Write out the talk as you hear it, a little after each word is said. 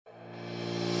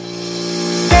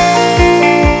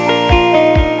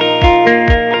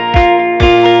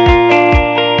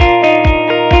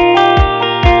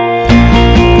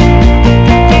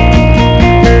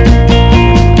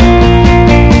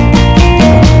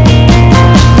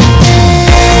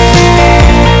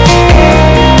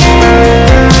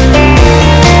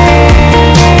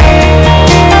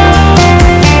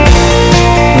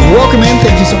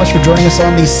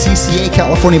on the CCA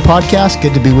California podcast.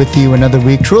 Good to be with you another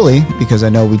week, truly, because I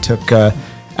know we took,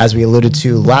 as we alluded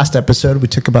to last episode, we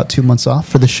took about 2 months off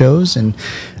for the shows, and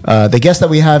the guest that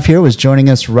we have here was joining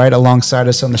us right alongside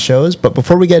us on the shows. But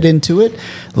before we get into it,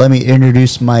 let me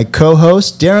introduce my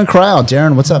co-host, Darren Cryle.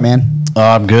 Darren, what's up, man?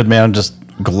 I'm good, man. I'm just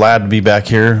glad to be back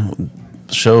here.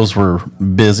 Shows were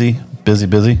busy.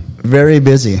 Very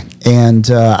busy. And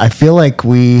I feel like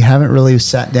we haven't really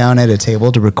sat down at a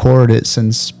table to record it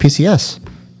since PCS.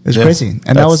 It was crazy.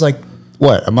 And that was like,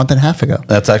 what, a month and a half ago?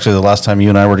 That's actually the last time you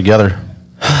and I were together.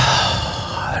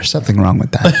 There's something wrong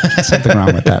with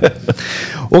that.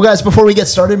 Well, guys, before we get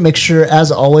started, make sure,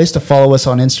 as always, to follow us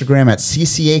on Instagram at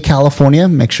CCA California.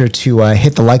 Make sure to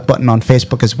hit the like button on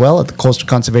Facebook as well at the Coastal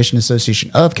Conservation Association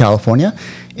of California.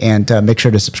 And make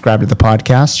sure to subscribe to the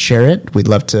podcast, share it. We'd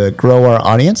love to grow our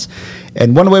audience.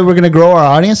 And one way we're going to grow our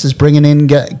audience is bringing in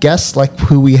guests like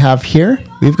who we have here.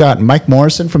 We've got Mike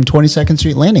Morrison from 22nd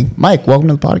Street Landing. Mike, welcome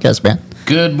to the podcast, man.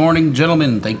 Good morning,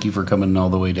 gentlemen. Thank you for coming all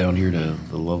the way down here to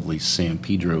the lovely San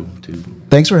Pedro.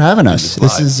 Thanks for having us.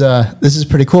 This is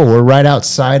pretty cool. We're right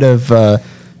outside of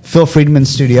Phil Friedman's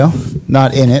studio.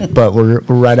 Not in it, but we're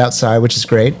right outside, which is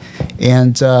great.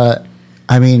 And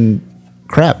I mean,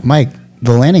 crap, Mike,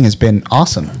 the landing has been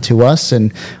awesome to us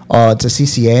and to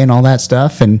CCA and all that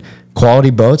stuff, and quality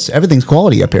boats. Everything's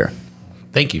quality up here.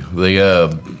 Thank you.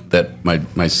 That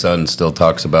my son still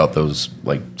talks about those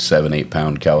like 7-8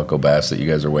 pound calico bass that you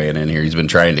guys are weighing in here. He's been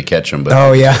trying to catch them,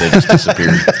 but they just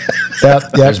disappeared.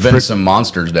 Yep, There's been some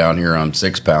monsters down here on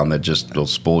 6 pound that just will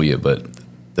spoil you, but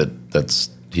that's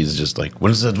he's just like,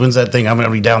 when's that thing? I'm gonna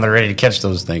be down there ready to catch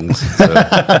those things. So,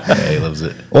 he loves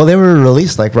it. Well, they were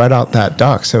released like right out that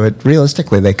dock, so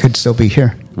realistically they could still be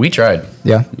here. We tried.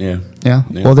 Yeah.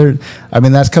 Well,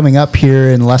 that's coming up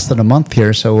here in less than a month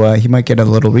here, so he might get a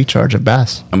little recharge of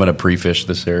bass. I'm gonna pre-fish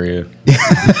this area.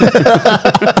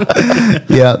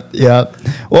 Yeah.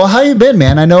 Well, how you been,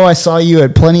 man? I know I saw you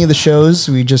at plenty of the shows.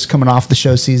 We just coming off the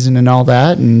show season and all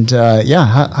that, and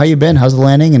how you been? How's the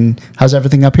landing and how's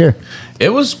everything up here? It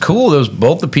was cool. It was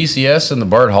both the PCS and the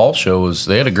Bart Hall shows.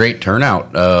 They had a great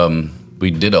turnout. We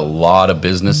did a lot of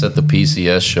business at the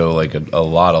PCS show, like a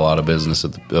lot of business. A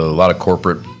lot of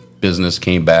corporate business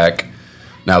came back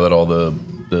now that all the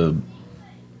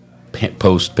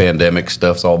post-pandemic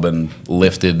stuff's all been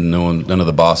lifted, and none of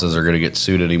the bosses are going to get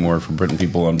sued anymore for putting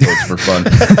people on boats for fun.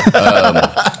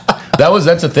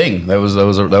 That's a thing. That was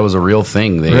a real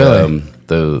thing. Really?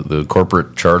 The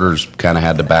corporate charters kind of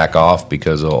had to back off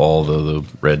because of all the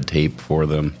red tape for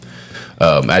them.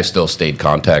 I still stayed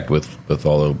contact with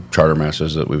all the charter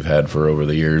masters that we've had for over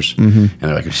the years, and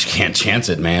they're like, "We just can't chance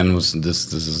it, man. This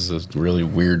is a really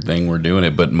weird thing we're doing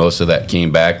it." But most of that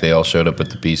came back. They all showed up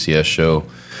at the PCS show.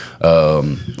 A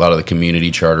lot of the community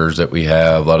charters that we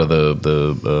have, a lot of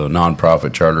the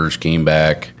nonprofit charters came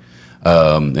back,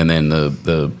 and then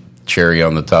the cherry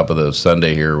on the top of the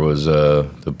sundae here was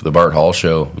the Bart Hall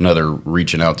show. Another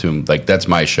reaching out to him, like, that's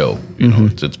my show. You know,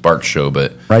 it's Bart's show,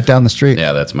 but right down the street.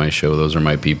 Yeah, that's my show. Those are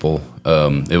my people.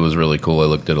 It was really cool. I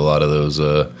looked at a lot of those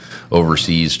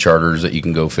overseas charters that you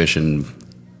can go fishing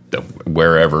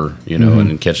wherever,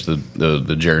 and catch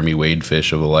the Jeremy Wade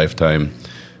fish of a lifetime.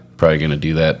 Probably going to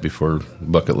do that before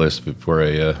bucket list before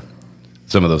I.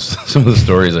 Some of the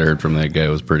stories I heard from that guy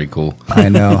was pretty cool. I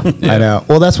know.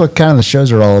 Well, that's what kind of the shows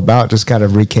are all about, just kind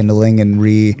of rekindling and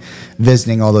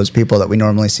revisiting all those people that we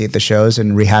normally see at the shows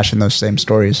and rehashing those same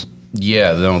stories.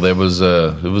 Yeah, no, it was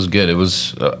good. It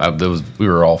was we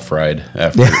were all fried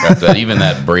after that. Even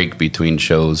that break between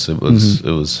shows,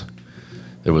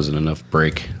 there wasn't enough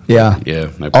break. Yeah.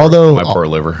 My poor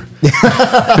liver.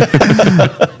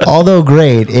 Although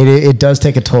great, it does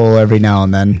take a toll every now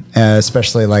and then,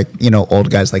 especially like,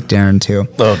 old guys like Darren too.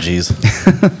 Oh, geez.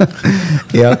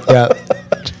 Yeah.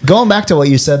 Going back to what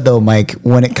you said though, Mike,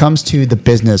 when it comes to the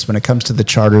business, when it comes to the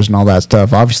charters and all that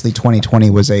stuff, obviously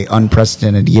 2020 was a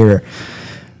unprecedented year.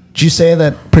 Did you say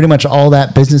that pretty much all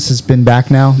that business has been back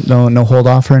now? No hold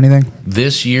off or anything?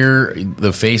 This year,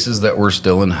 the faces that were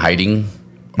still in hiding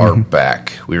are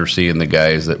back. We were seeing the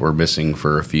guys that were missing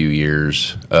for a few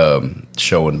years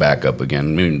showing back up again. I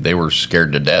mean, they were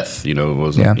scared to death. It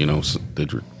wasn't. They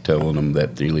were telling them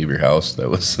that you leave your house. That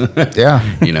was. You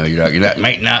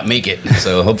might not make it.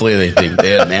 So hopefully they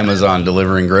had Amazon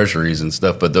delivering groceries and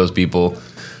stuff. But those people,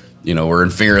 were in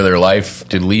fear of their life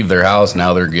to leave their house.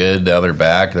 Now they're good. Now they're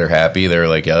back. They're happy. They're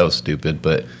like, yeah, that was stupid,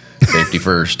 but safety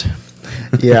first.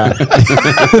 Yeah.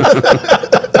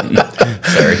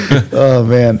 Sorry. Oh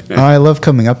man, I love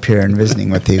coming up here and visiting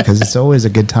with you because it's always a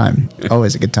good time.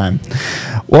 Always a good time.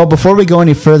 Well, before we go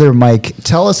any further, Mike,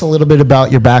 tell us a little bit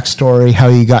about your backstory, how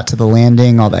you got to the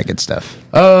landing, all that good stuff.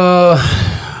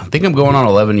 I think I'm going on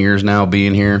 11 years now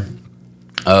being here.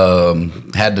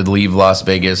 Had to leave Las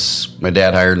Vegas. My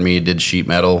dad hired me, did sheet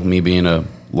metal. Me being a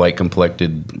light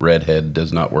complected redhead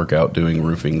does not work out doing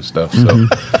roofing stuff. So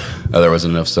there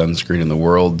wasn't enough sunscreen in the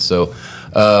world. So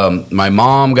my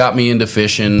mom got me into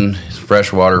fishing,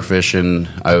 freshwater fishing.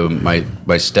 My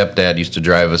stepdad used to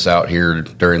drive us out here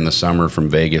during the summer from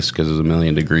Vegas because it was a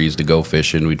million degrees to go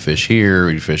fishing. We'd fish here.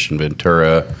 We'd fish in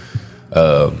Ventura.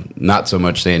 Not so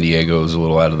much San Diego. It was a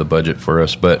little out of the budget for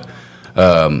us. But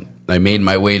I made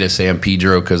my way to San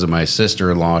Pedro because of my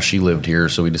sister-in-law. She lived here,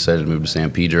 so we decided to move to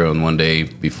San Pedro. And one day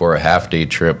before a half-day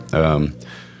trip,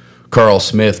 Carl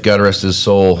Smith, God rest his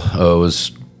soul,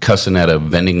 was cussing at a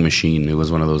vending machine. It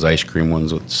was one of those ice cream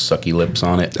ones with sucky lips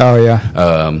on it. Oh,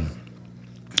 yeah.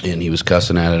 And he was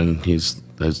cussing at it, and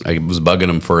I was bugging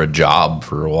him for a job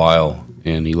for a while.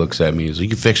 And he looks at me, he's like, "You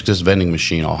can fix this vending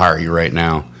machine. I'll hire you right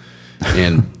now."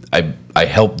 And I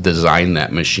helped design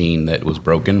that machine that was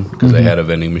broken because I had a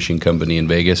vending machine company in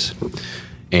Vegas.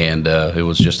 And it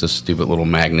was just a stupid little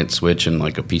magnet switch and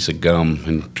like a piece of gum.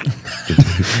 And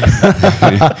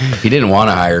he didn't want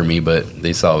to hire me, but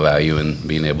they saw value in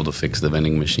being able to fix the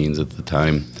vending machines at the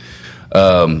time.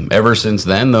 Ever since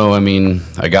then, though, I mean,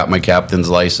 I got my captain's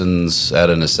license out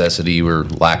of necessity. We're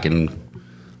lacking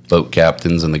boat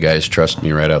captains, and the guys trust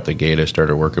me right out the gate. I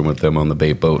started working with them on the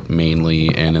bait boat mainly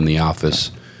and in the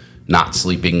office. Not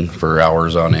sleeping for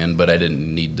hours on end, but I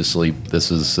didn't need to sleep.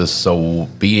 So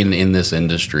being in this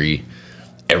industry,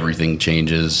 everything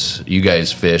changes. You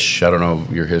guys fish. I don't know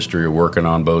your history of working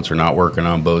on boats or not working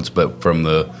on boats, but from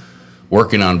the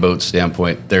working on boats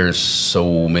standpoint, there's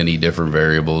so many different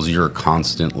variables. You're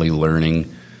constantly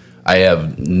learning. I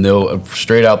have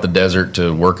straight out the desert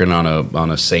to working on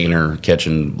a seiner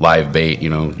catching live bait. You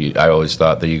know, I always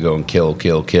thought that you go and kill,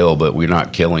 but we're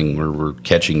not killing. We're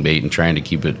catching bait and trying to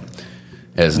keep it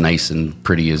as nice and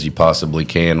pretty as you possibly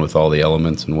can with all the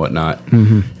elements and whatnot.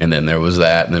 And then there was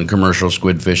that, and then commercial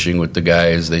squid fishing with the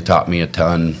guys. They taught me a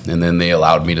ton, and then they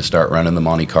allowed me to start running the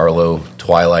Monte Carlo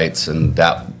twilights, and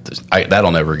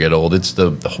that'll never get old. It's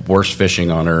the worst fishing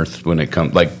on earth when it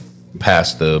comes like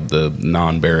past the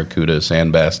non-barracuda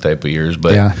sand bass type of years,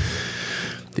 but yeah.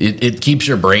 It keeps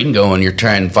your brain going. You're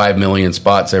trying 5 million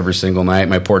spots every single night.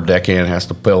 My poor deckhand has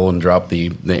to pull and drop the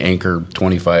anchor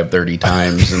 25, 30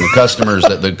 times. And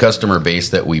the customer base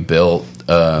that we built,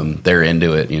 they're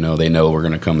into it. You know, they know we're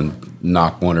going to come and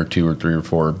knock 1 or 2 or 3 or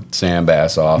 4 sand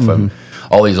bass off.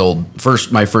 All these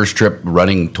my first trip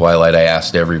running Twilight, I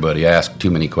asked everybody. I asked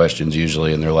too many questions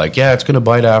usually, and they're like, "Yeah, it's going to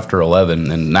bite after 11."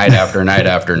 And night after night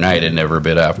after night, it never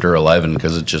bit after 11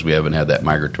 because it's just we haven't had that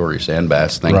migratory sand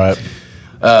bass thing. Right.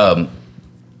 But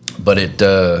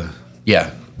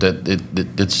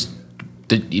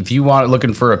if you want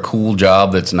looking for a cool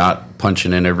job that's not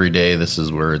punching in every day, this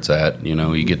is where it's at. You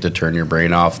know, you get to turn your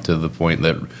brain off to the point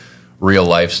that real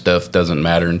life stuff doesn't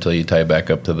matter until you tie back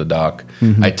up to the dock.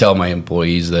 I tell my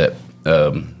employees that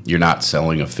you're not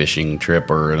selling a fishing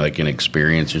trip or like an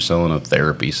experience, you're selling a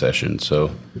therapy session. So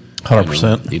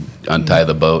 100%. You untie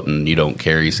the boat and you don't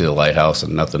care. You see the lighthouse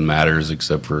and nothing matters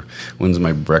except for when's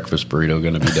my breakfast burrito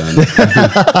going to be done?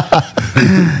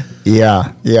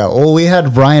 Yeah. Well, we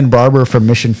had Brian Barber from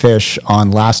Mission Fish on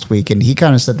last week, and he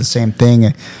kind of said the same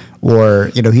thing.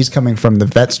 Or, you know, he's coming from the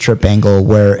vets trip angle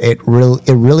where it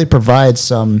really provides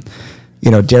some,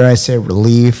 you know, dare I say,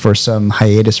 relief or some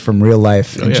hiatus from real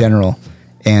life in general.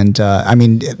 And I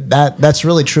mean, that's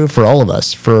really true for all of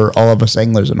us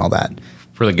anglers and all that.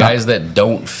 For the guys that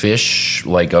don't fish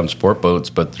like on sport boats,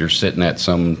 but you're sitting at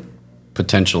some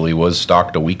potentially was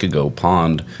stocked a week ago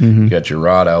pond, you got your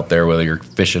rod out there, whether you're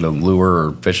fishing a lure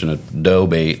or fishing a dough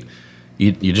bait,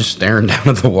 you're just staring down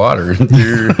at the water.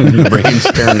 Your brain's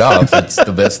turned off. It's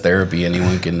the best therapy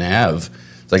anyone can have.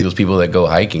 It's like those people that go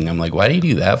hiking. I'm like, why do you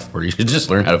do that for? You should just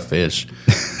learn how to fish.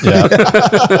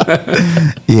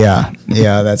 Yeah,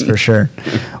 that's for sure.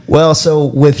 Well, so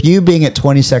with you being at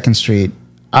 22nd Street,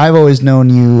 I've always known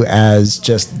you as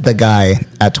just the guy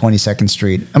at 22nd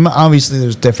Street. Obviously,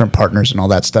 there's different partners and all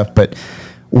that stuff, but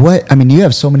you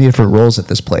have so many different roles at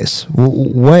this place.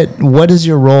 What is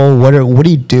your role? What do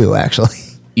you do, actually?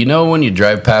 You know, when you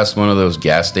drive past one of those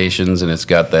gas stations and it's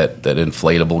got that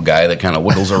inflatable guy that kind of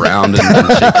wiggles around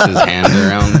and shakes his hand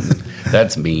around?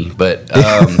 That's me. But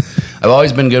I've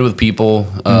always been good with people.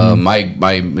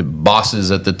 My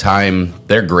bosses at the time,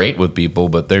 they're great with people,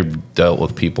 but they've dealt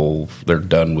with people. They're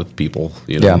done with people,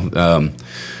 you know. Yeah.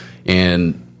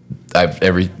 And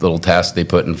every little task they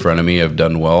put in front of me, I've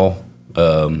done well,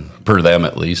 per them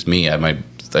at least. Me,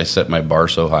 I set my bar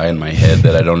so high in my head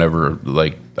that I don't ever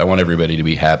I want everybody to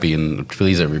be happy and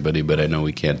please everybody, but I know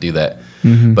we can't do that.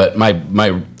 But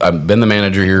I've been the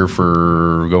manager here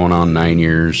for going on 9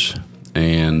 years,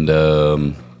 and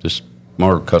just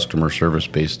more customer service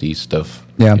based stuff.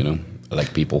 Yeah. I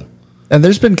like people. And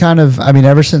there's been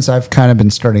ever since I've kind of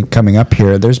been starting coming up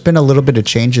here, there's been a little bit of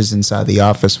changes inside the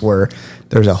office where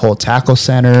there's a whole tackle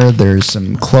center, there's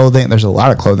some clothing, there's a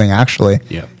lot of clothing actually.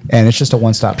 Yeah. And it's just a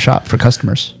one-stop shop for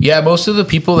customers. Yeah, most of the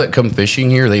people that come fishing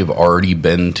here, they've already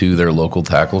been to their local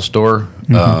tackle store.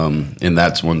 And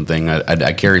that's one thing.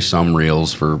 I carry some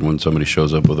reels for when somebody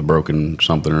shows up with a broken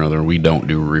something or other. We don't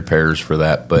do repairs for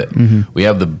that, but we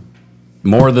have the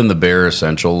more than the bare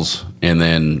essentials, and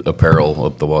then apparel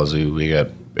up the wazoo. We got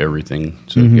everything.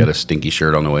 So if you got a stinky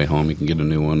shirt on the way home, you can get a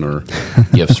new one, or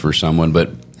gifts for someone.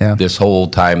 But this whole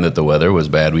time that the weather was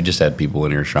bad, we just had people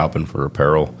in here shopping for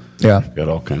apparel. Yeah. Got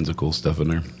all kinds of cool stuff in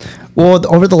there. Well,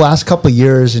 over the last couple of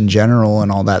years in general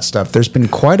and all that stuff, there's been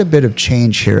quite a bit of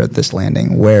change here at this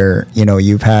landing where,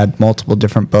 you've had multiple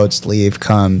different boats leave,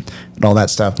 come, and all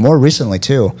that stuff. More recently,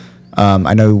 too.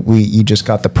 I know you just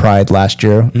got the Pride last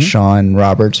year. Sean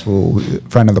Roberts,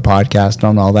 friend of the podcast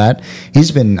and all that.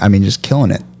 He's been, just killing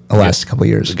it the last couple of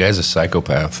years. The guy's a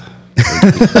psychopath.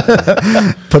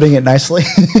 Putting it nicely.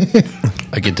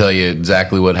 I can tell you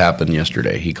exactly what happened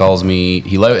yesterday. He calls me.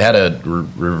 He had a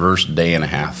reverse day and a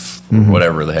half, or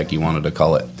whatever the heck he wanted to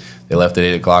call it. They left at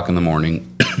 8 o'clock in the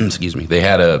morning. Excuse me. They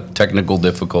had a technical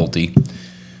difficulty.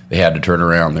 They had to turn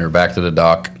around. They were back to the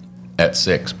dock at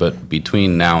 6, but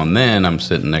between now and then, I'm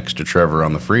sitting next to Trevor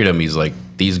on the Freedom. He's like,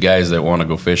 these guys that want to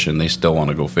go fishing, they still want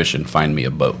to go fishing. Find me a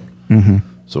boat.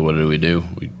 So what do?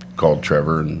 We called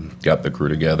Trevor and got the crew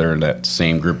together, and that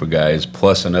same group of guys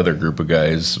plus another group of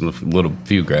guys,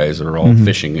 few guys that are all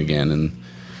fishing again, and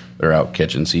they're out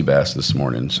catching sea bass this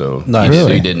morning. So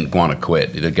he didn't want to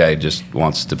quit. The guy just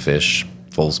wants to fish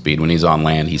full speed. When he's on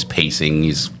land, he's pacing.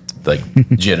 He's like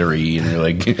jittery, and you're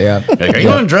like, are you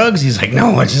on drugs? He's like,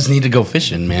 no, I just need to go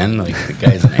fishing, man. Like, the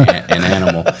guy's an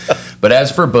animal. But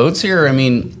as for boats here, a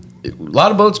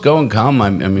lot of boats go and come.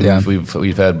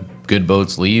 We've had good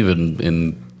boats leave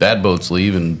and bad boats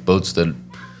leave, and boats that,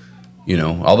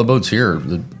 all the boats here are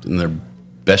in their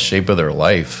best shape of their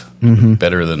life,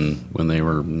 better than when they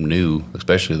were new,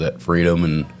 especially that Freedom,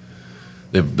 and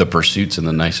the Pursuit's in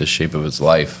the nicest shape of its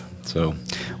life. So,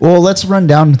 well, let's run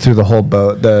down through the whole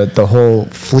boat, the whole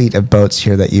fleet of boats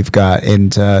here that you've got,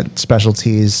 into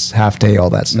specialties, half day,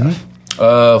 all that stuff.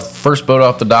 First boat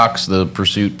off the docks, the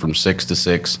Pursuit from 6 to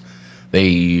 6.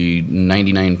 They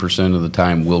 99% of the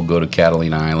time will go to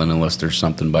Catalina Island unless there's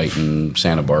something biting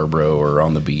Santa Barbara or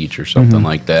on the beach or something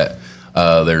like that.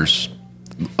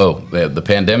 The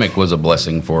pandemic was a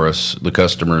blessing for us. The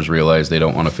customers realized they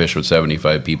don't want to fish with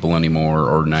 75 people anymore,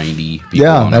 or 90 people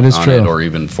on it, or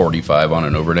even 45 on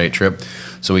an overnight trip.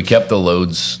 So we kept the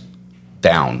loads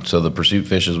down. So the Pursuit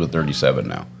fishes with 37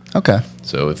 now. Okay.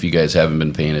 So if you guys haven't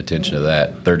been paying attention to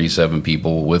that, 37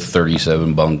 people with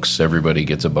 37 bunks, everybody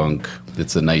gets a bunk.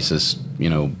 It's the nicest,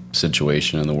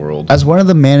 situation in the world. As one of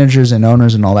the managers and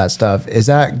owners and all that stuff, is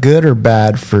that good or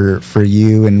bad for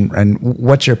you? And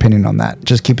what's your opinion on that?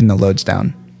 Just keeping the loads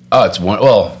down.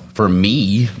 Oh, for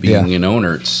me, being an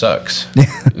owner, it sucks.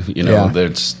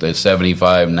 There's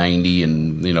 75, 90,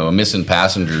 and, missing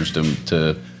passengers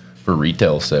for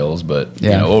retail sales. But,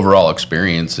 overall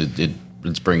experience,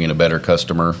 it's bringing a better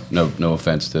customer. No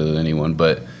offense to anyone,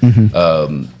 but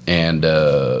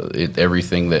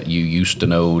everything that you used to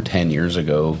know 10 years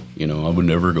ago, I would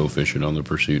never go fishing on the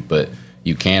Pursuit, but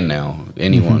you can now.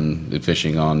 Anyone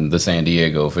fishing on the San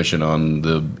Diego, fishing on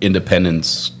the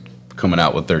Independence, coming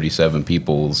out with 37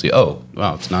 people will see, oh,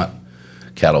 wow, it's not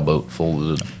cattle boat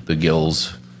full to the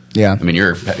gills. Yeah,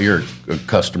 you're a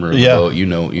customer of the boat. You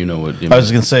know what. I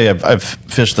was gonna say I've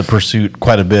fished the Pursuit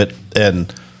quite a bit,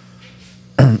 and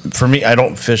for me, I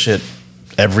don't fish it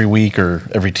every week or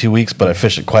every 2 weeks, but I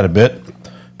fish it quite a bit.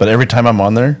 But every time I'm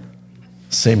on there,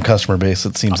 same customer base.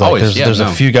 It seems like there's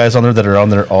a few guys on there that are on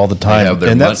there all the time. They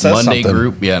have their Monday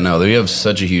group. Yeah, no, they have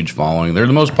such a huge following. They're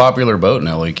the most popular boat in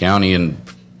LA County, and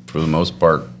for the most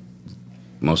part,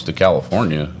 most of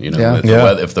California.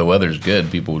 If the weather's good,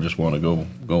 people just want to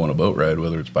go on a boat ride,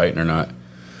 whether it's biting or not.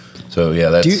 So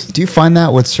that's. Do you find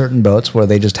that with certain boats where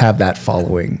they just have that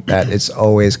following, that it's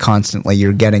always constantly,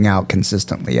 you're getting out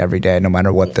consistently every day, no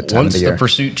matter what the time of the year? Once the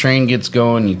Pursuit train gets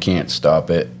going, you can't stop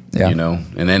it. And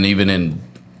then even in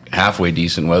halfway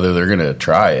decent weather, they're going to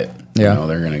try it. They're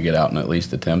going to get out and at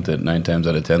least attempt it. 9 times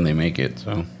out of 10, they make it.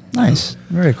 So Nice.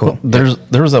 Very cool.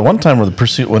 There was that one time where the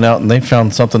pursuit went out and they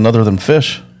found something other than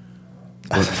fish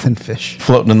Other than fish.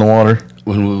 floating in the water.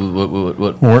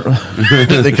 What?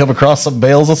 Did they come across some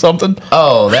bales or something?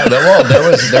 Oh,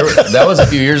 that was a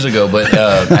few years ago, but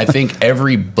I think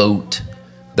every boat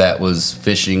that was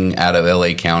fishing out of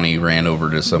LA County ran over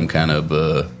to some kind of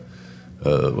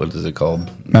what is it called?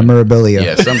 Memorabilia.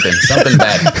 Yeah, something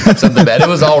bad. It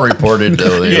was all reported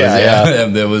though. Yeah.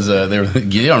 There was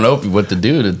you don't know what to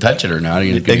do to touch it or not.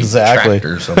 You could Exactly. be tracked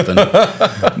or something.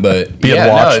 But Being no,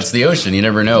 watched. it's the ocean. You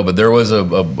never know. But there was a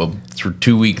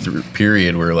 2-week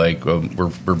period where like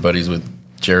we're buddies with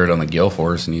Jared on the Gale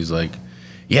Force, and he's like,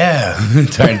 yeah,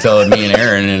 trying to tell me and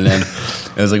Aaron, and then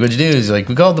I was like, "What'd you do?" He's like,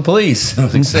 "We called the police." I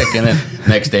was like, "Sick." And then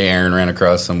next day, Aaron ran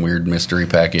across some weird mystery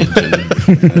package.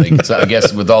 And so I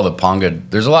guess with all the Ponga,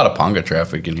 there's a lot of Ponga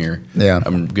traffic in here. Yeah.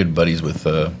 I'm good buddies with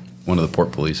one of the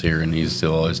port police here, and he's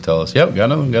still always tell us, "Yep,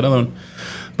 got another one."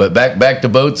 But back to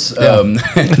boats.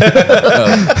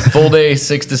 Full day,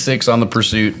 6 to 6 on the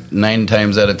Pursuit. 9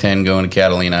 times out of 10 going to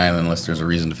Catalina Island unless there's a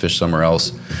reason to fish somewhere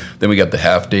else. Then we got the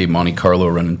half day Monte Carlo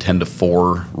running 10 to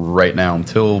 4 right now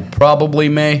until probably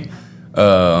May.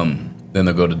 Then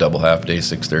they'll go to double half day,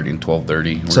 6:30 and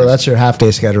 12:30. So that's your half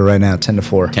day schedule right now, 10 to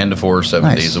 4. 10 to 4, 7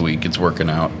 Nice. days a week. It's working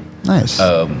out. Nice.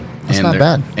 That's and not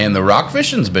bad. And the rock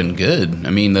fishing's been good. I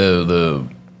mean, the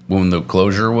when the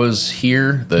closure was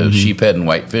here, the sheephead and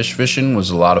whitefish fishing was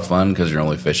a lot of fun because you're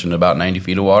only fishing about 90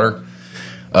 feet of water.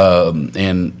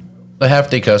 And the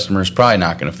half-day customer is probably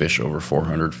not going to fish over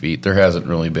 400 feet. There hasn't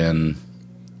really been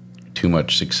too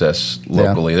much success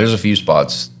locally. There's a few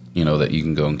spots, that you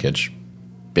can go and catch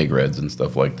big reds and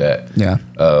stuff like that. Yeah.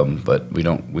 But we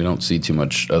don't see too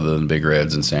much other than big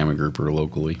reds and salmon grouper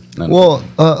locally. Well,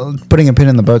 putting a pin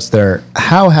in the boats there,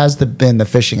 how has been the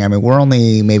fishing? I mean, we're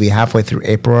only maybe halfway through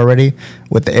April already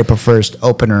with the April 1st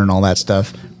opener and all that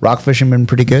stuff. Rock fishing been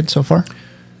pretty good so far?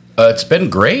 It's been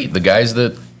great. The guys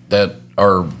that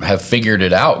have figured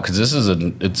it out, because this is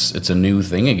it's a new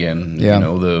thing again. Yeah.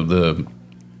 The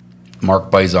Mark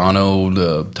Baisano,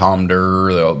 the Tom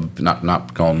Durr,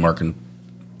 not calling Mark and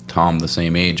Tom the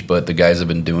same age, but the guys have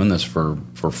been doing this for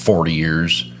 40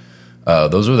 years.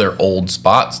 Those are their old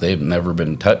spots. They've never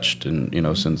been touched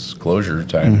since closure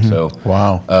time. So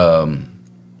Wow.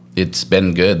 it's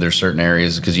been good. There's certain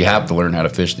areas because you have to learn how to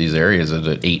fish these areas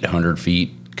at 800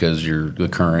 feet because you're the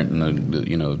current and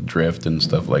the drift and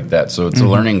stuff like that. So it's a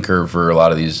learning curve for a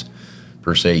lot of these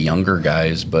per se younger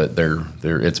guys, but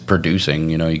it's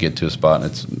producing. You get to a spot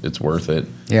and it's worth it.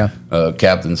 Yeah.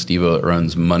 Captain Steve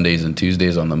runs Mondays and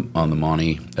Tuesdays on the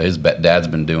Monte. His dad's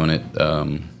been doing it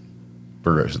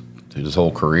for his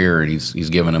whole career, and he's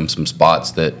given him some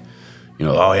spots that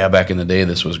oh yeah, back in the day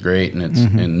this was great, and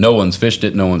and no one's fished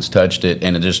it, no one's touched it,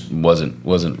 and it just wasn't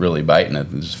really biting it.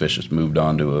 This fish just moved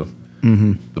on to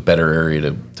a better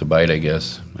area to bite, I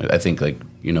guess. I think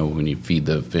when you feed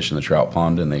the fish in the trout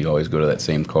pond, and they always go to that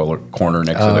same corner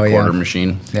next to the quarter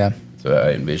machine. Yeah. So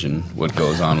I envision what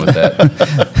goes on with that.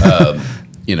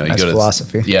 You That's go to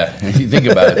philosophy. Yeah, you think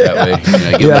about it that way.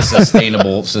 You give them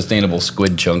a sustainable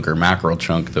squid chunk or mackerel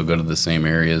chunk, they'll go to the same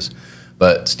areas.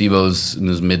 But Steve-O's in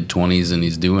his mid-20s, and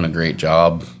he's doing a great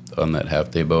job on that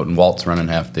half-day boat. And Walt's running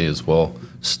half-day as well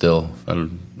still. I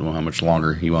don't know how much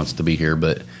longer he wants to be here,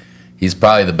 but he's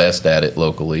probably the best at it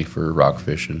locally for rock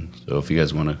fishing. So if you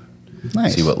guys want to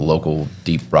see what local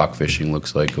deep rock fishing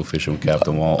looks like, go fishing with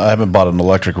Captain Walt. I haven't bought an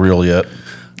electric reel yet.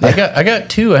 I got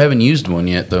 2. I haven't used one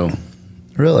yet, though.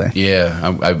 Really?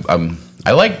 Yeah,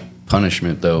 I like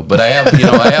punishment though, but I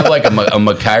have like a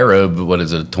Macaira, what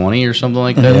is it, 20 or something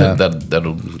like that? Yeah.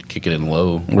 That'll kick it in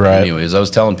low. Right. Anyways, I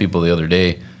was telling people the other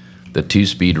day, the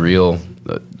 2-speed reel.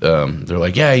 They're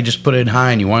like, yeah, you just put it in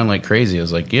high and you whine like crazy. I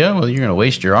was like, yeah, well, you're gonna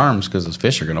waste your arms because those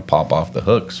fish are gonna pop off the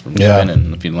hooks from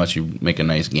spinning unless you make a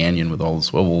nice gannion with all the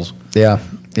swivels. Yeah,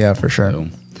 for sure. So,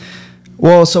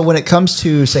 Well, so when it comes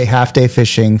to, say, half-day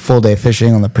fishing, full-day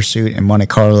fishing on the Pursuit in Monte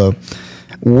Carlo,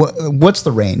 what's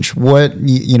the range? What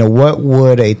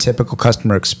would a typical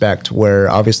customer expect? Where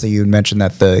obviously you mentioned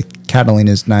that the Catalina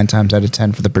is 9 times out of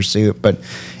 10 for the Pursuit, but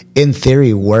in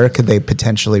theory, where could they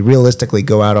potentially, realistically,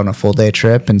 go out on a full-day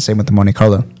trip? And same with the Monte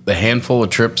Carlo. the handful of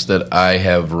trips that I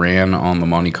have ran on the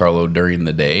Monte Carlo during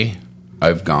the day,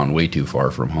 I've gone way too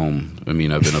far from home. I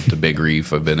mean, I've been up to Big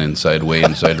Reef. I've been way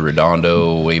inside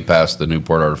Redondo, way past the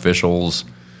Newport Artificials.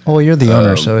 Well, you're the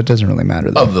owner, so it doesn't really matter.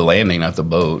 Though. Of the landing, not the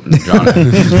boat.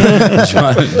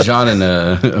 John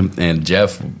and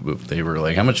Jeff, they were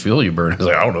like, "How much fuel you burn?" I was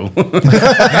like, "I don't know."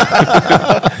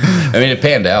 I mean, it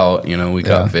panned out. We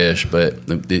caught fish,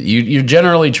 but you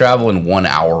generally travel in 1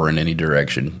 hour in any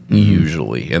direction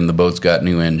usually, and the boat's got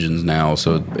new engines now,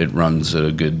 so it runs at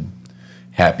a good,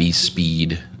 happy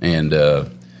speed, and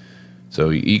so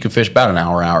you can fish about an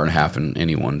hour and a half in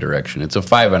any one direction. It's a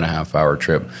 5.5 hour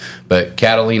trip. But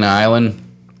Catalina Island,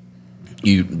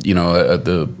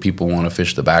 the people want to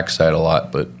fish the backside a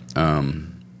lot, but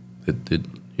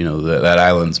that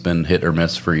island's been hit or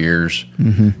miss for years,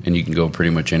 and you can go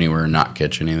pretty much anywhere and not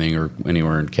catch anything, or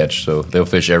anywhere and catch. So they'll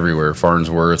fish everywhere,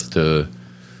 Farnsworth to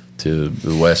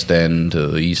the west end, to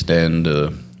the east end,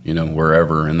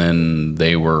 wherever. And then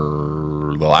they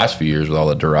were, the last few years with all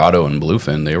the Dorado and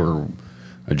Bluefin,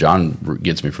 John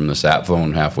gets me from the sat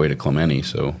phone halfway to Clemente,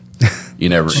 so you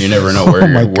never know where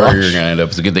you're going to end up.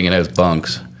 It's a good thing it has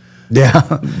bunks. Yeah.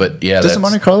 But yeah. Does the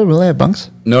Monte Carlo really have bunks?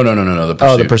 No. The Pursuit.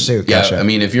 Oh, the Pursuit. Gotcha. Yeah. I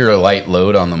mean, if you're a light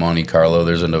load on the Monte Carlo,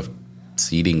 there's enough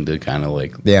seating to kind of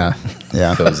like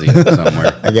cozy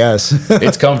somewhere. I guess.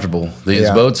 It's comfortable.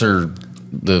 These boats are,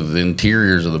 the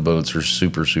interiors of the boats are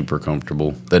super, super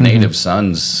comfortable. The Native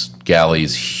Sons galley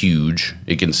is huge.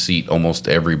 It can seat almost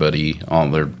everybody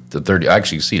on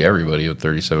actually seat everybody with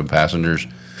 37 passengers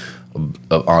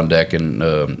on deck and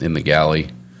in the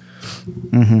galley.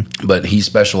 But he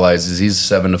specializes. He's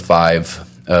 7 to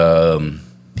 5.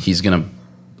 He's going to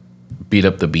beat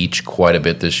up the beach quite a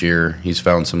bit this year. He's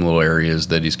found some little areas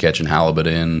that he's catching halibut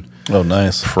in. Oh,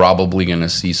 nice. Probably going to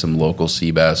see some local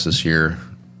sea bass this year.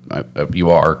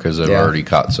 You are, because I've already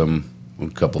caught a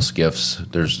couple skiffs.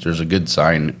 There's a good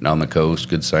sign on the coast,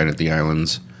 good sign at the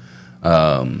islands.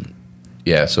 So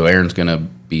Aaron's going to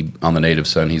be on the Native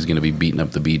Son. He's going to be beating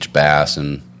up the beach bass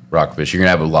and rockfish. You're going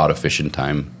to have a lot of fishing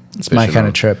time. It's my kind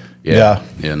of trip. Yeah.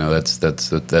 No, that's going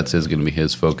to be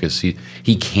his focus.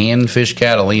 He can fish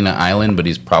Catalina Island, but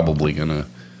he's probably going to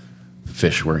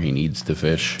fish where he needs to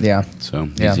fish. Yeah. So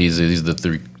he's the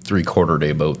 3/4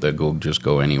 day boat that just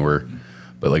go anywhere.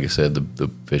 But like I said, the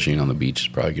fishing on the beach is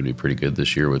probably going to be pretty good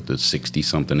this year with the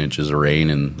 60-something inches of rain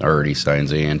and already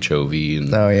signs of anchovy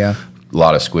and a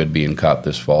lot of squid being caught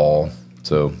this fall.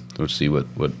 So we'll see what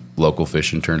local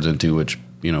fishing turns into, which,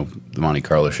 the Monte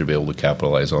Carlo should be able to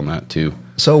capitalize on that too.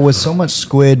 So with so much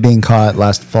squid being caught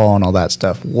last fall and all that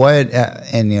stuff, with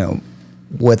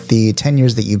the 10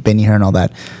 years that you've been here and all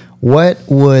that, what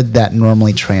would that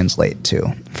normally translate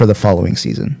to for the following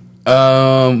season?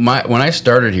 When I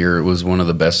started here, it was one of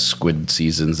the best squid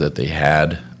seasons that they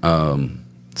had. The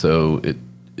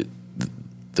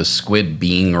squid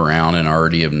being around and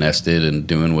already have nested and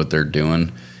doing what they're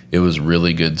doing, it was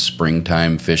really good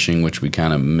springtime fishing, which we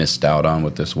kind of missed out on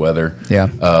with this weather. Yeah.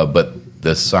 But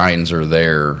the signs are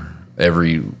there.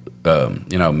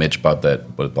 Mitch bought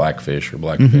that blackfish or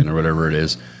blackfin or whatever it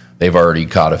is. They've already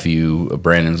caught a few.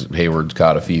 Hayward's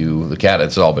caught a few.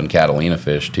 It's all been Catalina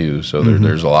fish too. So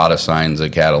there's a lot of signs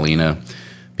of Catalina.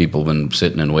 People have been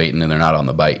sitting and waiting, and they're not on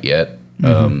the bite yet.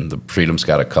 The Freedom's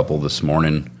got a couple this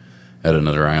morning at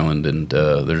another island, and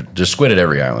there's just squid at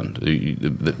every island.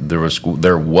 There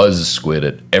was squid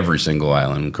at every single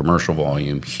island. Commercial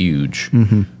volume, huge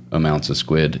amounts of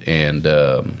squid, and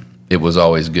it was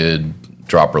always good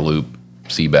dropper loop,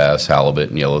 sea bass,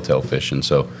 halibut, and yellowtail fishing.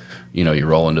 So. You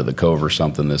roll into the cove or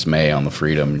something this May on the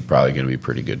Freedom, you're probably going to be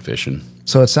pretty good fishing.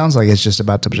 So it sounds like it's just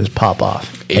about to just pop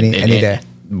off any day.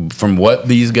 From what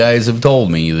these guys have told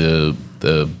me,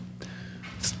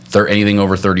 anything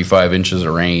over 35 inches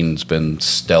of rain's been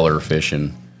stellar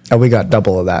fishing. Oh, we got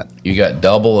double of that. You got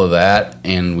double of that,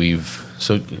 and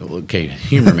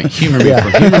humor me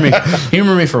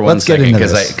for 1 second,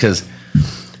 because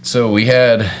we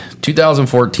had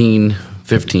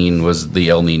 2014-15 was the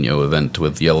El Nino event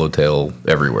with yellowtail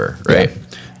everywhere, right? Yeah.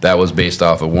 That was based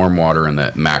off of warm water and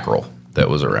that mackerel that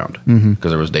was around,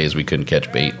 because there was days we couldn't catch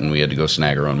bait and we had to go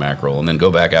snag our own mackerel and then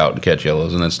go back out and catch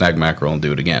yellows and then snag mackerel and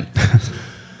do it again.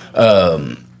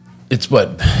 It's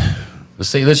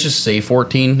let's just say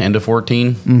 14, end of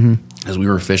 14, as we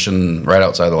were fishing right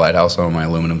outside the lighthouse on my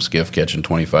aluminum skiff, catching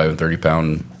 25 and 30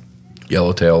 pound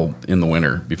yellowtail in the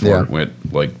winter before it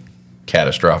went like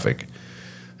catastrophic.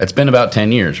 It's been about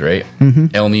 10 years, right?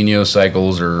 El Nino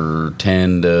cycles are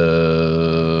 10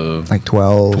 to like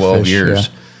 12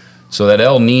 years. So that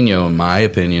El Nino, in my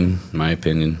opinion,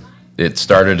 it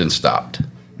started and stopped.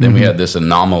 Then we had this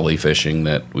anomaly fishing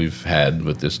that we've had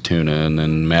with this tuna, and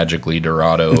then magically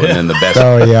Dorado, and then the best,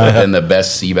 and the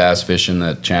best sea bass fishing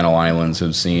that Channel Islands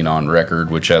have seen on record,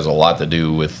 which has a lot to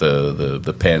do with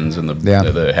the pens and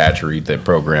the hatchery that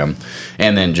program,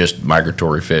 and then just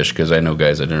migratory fish, because I know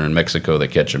guys that are in Mexico that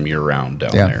catch them year round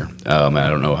down there. I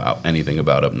don't know anything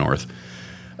about up north.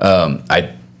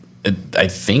 I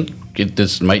think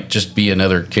this might just be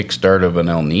another kickstart of an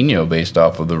El Nino based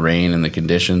off of the rain and the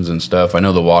conditions and stuff. I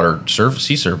know the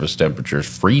sea surface temperature is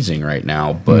freezing right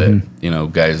now, but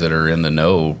guys that are in the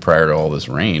know prior to all this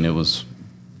rain, it was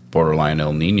borderline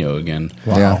El Nino again.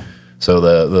 Wow. Yeah. So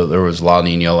there was La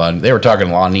Nina. They were talking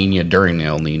La Nina during the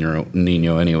El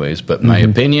Nino anyways. But my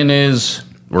opinion is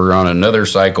we're on another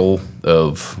cycle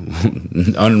of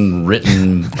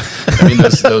unwritten. I mean,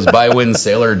 those bi-wind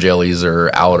sailor jellies are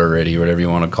out already, whatever you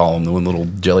want to call them. The one little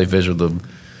jellyfish with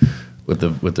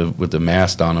the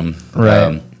mast on them.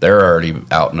 Right. They're already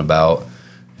out and about.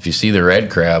 If you see the red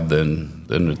crab, then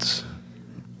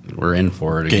we're in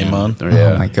for it again. Game on.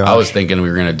 Yeah. Oh my gosh. I was thinking we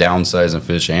were going to downsize and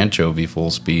fish anchovy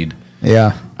full speed.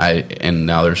 Yeah. And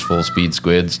now there's full speed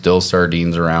squid, still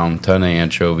sardines around, ton of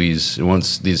anchovies.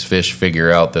 Once these fish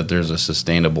figure out that there's a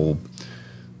sustainable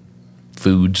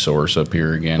food source up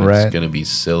here again, it's going to be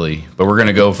silly. But we're going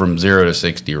to go from 0 to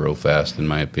 60 real fast, in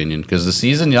my opinion, because the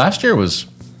season last year was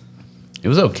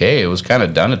okay. It was kind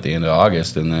of done at the end of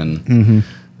August, and then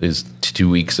these 2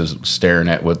 weeks of staring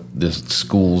at what the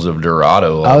schools of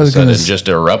Dorado all of a sudden just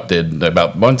erupted.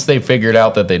 About once they figured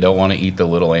out that they don't want to eat the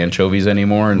little anchovies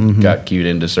anymore and got cued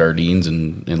into sardines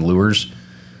and lures.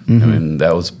 I mean,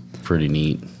 that was pretty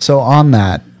neat. So on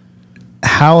that,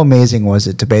 how amazing was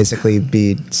it to basically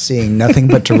be seeing nothing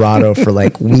but Dorado for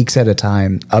like weeks at a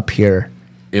time up here?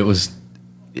 It was.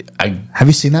 Have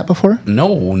you seen that before? No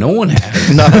one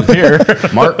has. Not up here.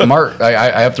 Mark.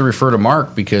 I have to refer to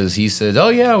Mark because he said, "Oh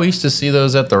yeah, we used to see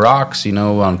those at the rocks,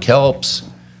 on kelps."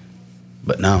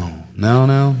 But no.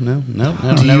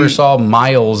 Never saw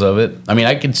miles of it. I mean,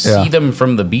 I could see them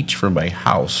from the beach from my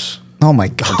house. Oh my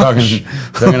gosh!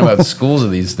 Talking about schools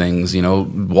of these things.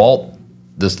 Walt.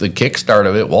 The kickstart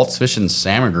of it, Walt's fishing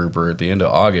salmon grouper at the end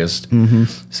of August,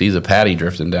 sees a patty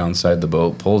drifting downside the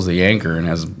boat, pulls the anchor, and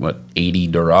has, 80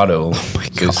 Dorado. Oh my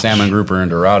gosh. Salmon grouper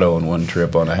and Dorado in one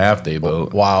trip on a half-day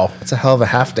boat. Wow. That's a hell of a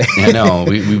half day. I know.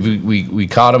 We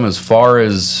caught them as far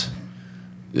as,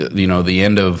 the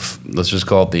end of, let's just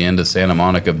call it the end of Santa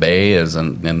Monica Bay,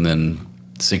 and then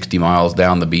 60 miles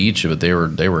down the beach, but they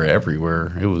were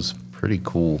everywhere. It was pretty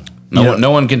cool.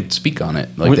 No one can speak on it.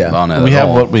 We have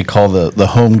what we call the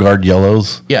home guard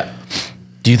yellows. Yeah.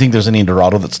 Do you think there's any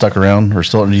Dorado that stuck around, or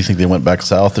still? Or do you think they went back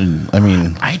south? And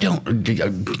I don't.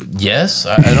 Yes,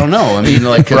 I don't know. I mean,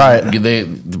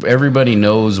 everybody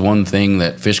knows one thing,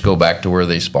 that fish go back to where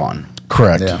they spawn.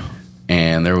 Correct. Yeah.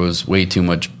 And there was way too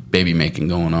much baby making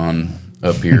going on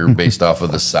up here based off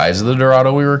of the size of the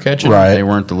Dorado we were catching. Right. They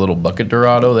weren't the little bucket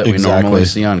Dorado that we normally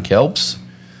see on kelps.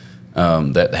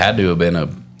 That had to have been a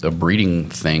breeding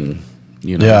thing,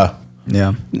 Yeah.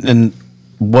 And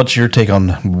what's your take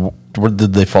on?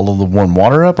 Did they follow the warm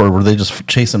water up, or were they just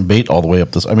chasing bait all the way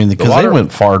up this? I mean, because they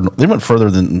went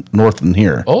further than north than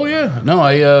here. Oh yeah, no,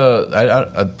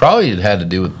 I probably it had to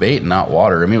do with bait and not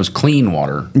water. I mean, it was clean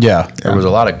water. Yeah, there was a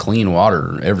lot of clean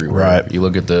water everywhere. Right. You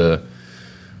look at the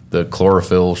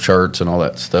chlorophyll charts and all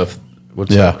that stuff.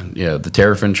 The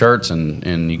terrafin charts,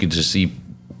 and you could just see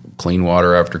clean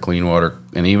water after clean water,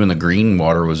 and even the green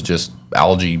water was just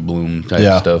algae bloom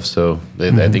type stuff. So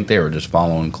I think they were just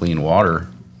following clean water,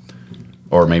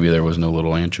 or maybe there was no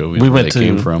little anchovies where they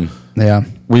came from. Yeah,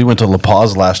 we went to La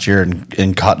Paz last year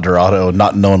and caught Dorado,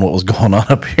 not knowing what was going on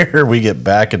up here. We get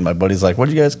back and my buddy's like, "What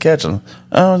did you guys catch?" And,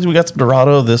 we got some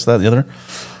Dorado, this, that, and the other.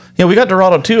 Yeah, we got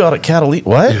Dorado too out at Catalina.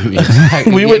 What?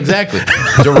 Exactly.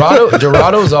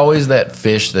 Dorado's always that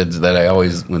fish that I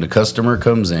always, when a customer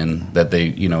comes in, that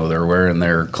they they're wearing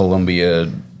their Columbia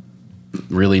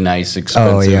really nice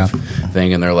expensive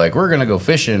thing, and they're like, "We're gonna go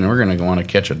fishing, and we're gonna want to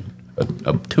catch a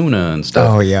tuna and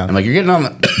stuff." Oh yeah. I'm like, "You're getting on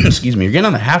the excuse me, you're getting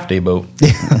on the half day boat."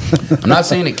 I'm not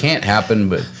saying it can't happen,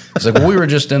 but it's like, well, we were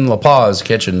just in La Paz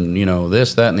catching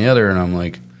this, that, and the other, and I'm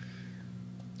like,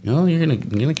 you're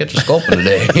gonna catch a sculpin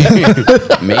today,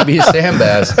 maybe a sand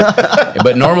bass.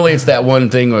 But normally it's that one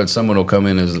thing where someone will come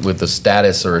in with a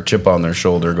status or a chip on their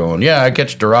shoulder, going, "Yeah, I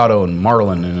catch Dorado and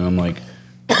marlin," and I'm like,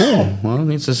 cool. Well,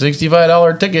 it's a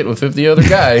 $65 ticket with 50 other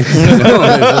guys.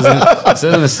 This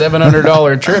isn't a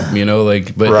 $700 trip,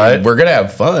 but Right. we're going to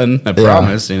have fun, I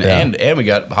promise. And we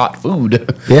got hot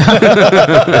food.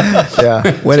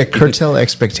 Yeah. Way to curtail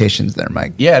expectations there,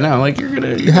 Mike. Yeah, no, like you're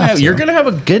gonna have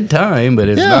a good time, but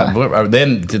it's not.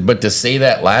 But to say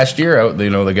that last year, the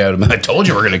guy would have, I told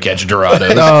you we're gonna catch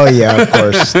Dorados. Oh yeah, of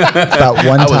course. That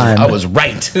one time, I was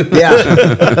right. Yeah,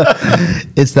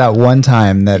 it's that one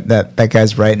time that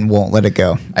guy's right and won't let it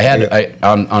go.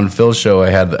 On Phil's show, I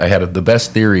had the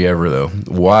best theory ever though.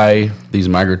 Why these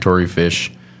migratory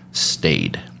fish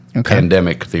stayed? Okay.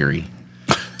 Pandemic theory.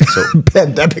 So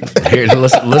Pandemic. here,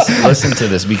 listen to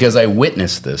this because I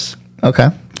witnessed this. Okay.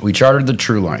 We chartered the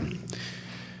True Line.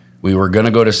 We were going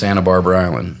to go to Santa Barbara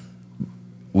Island.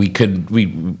 We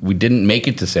didn't make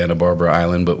it to Santa Barbara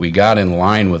Island, but we got in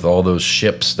line with all those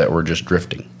ships that were just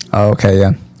drifting. Oh, okay.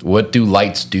 Yeah. What do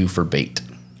lights do for bait?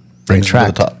 Brings them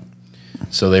to track. the top.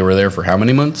 So they were there for how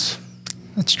many months?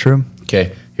 That's true.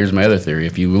 Okay, here's my other theory.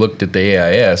 If you looked at the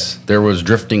AIS, there was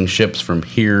drifting ships from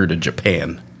here to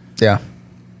Japan Yeah.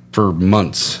 for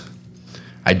months.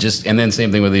 And then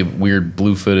same thing with the weird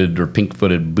blue-footed or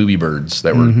pink-footed booby birds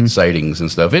that were sightings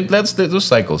and stuff. Those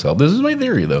cycles help. This is my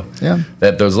theory, though. Yeah.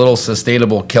 That those little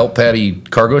sustainable kelp patty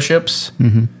cargo ships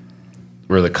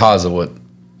were the cause of what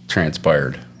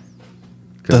transpired.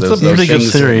 That's a pretty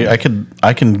good theory.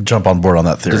 I can jump on board on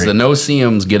that theory. Because the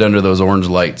no-see-ums get under those orange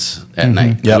lights at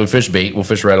night. Yep. We'll fish bait. We'll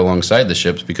fish right alongside the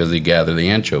ships because they gather the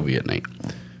anchovy at night.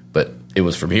 But it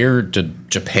was from here to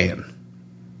Japan.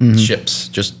 Ships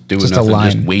just doing Just a nothing,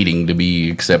 line. just waiting to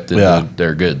be accepted with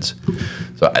their goods.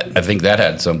 So I think that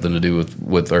had something to do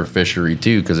with our fishery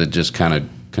too, because it just kind of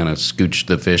scooched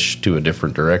the fish to a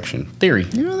different direction. Theory.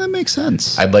 That makes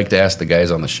sense. I'd like to ask the guys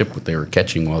on the ship what they were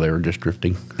catching while they were just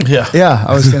drifting, Yeah. Yeah,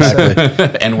 I was gonna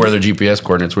say. and where their GPS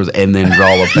coordinates was, and then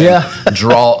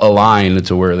draw a line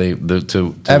to where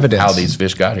to Evidence. how these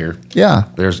fish got here. Yeah.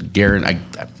 There's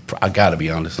I got to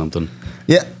be onto something.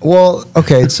 Yeah. Well,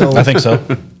 okay. So I think so.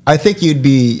 I think you'd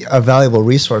be a valuable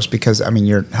resource because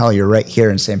you're right here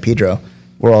in San Pedro,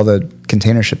 where all the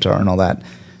container ships are and all that.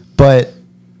 But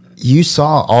you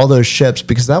saw all those ships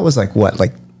because that was like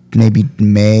maybe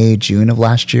May, June of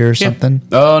last year or something.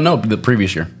 Oh no, the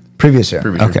previous year. Previous year.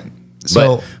 Previous year. Okay.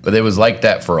 So, but it was like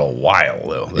that for a while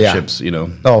though. The ships,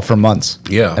 Oh, for months.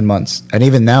 Yeah. And months. And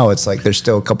even now, it's like there's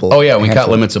still a couple. Oh yeah, we caught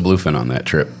limits of bluefin on that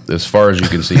trip, as far as you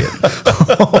can see it.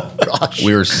 Oh gosh.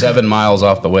 We were 7 miles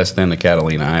off the west end of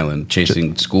Catalina Island,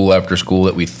 chasing school after school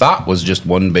that we thought was just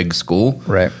one big school,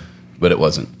 Right. but it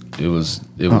wasn't. It was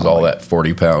all that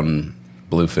 40-pound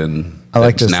bluefin. I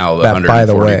like that's this- now the that, by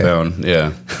the way. 140-pound.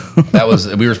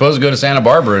 Yeah, we were supposed to go to Santa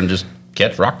Barbara and just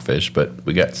catch rockfish, but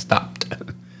we got stopped.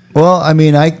 Well,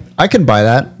 I can buy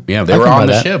that. Yeah, they I were can buy on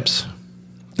the that. ships.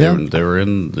 Yeah. They were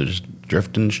in the just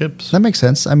drifting ships. That makes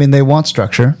sense. They want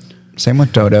structure. Same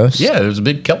with dodos. Yeah, there's a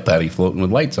big kelp patty floating with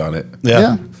lights on it.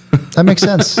 Yeah. That makes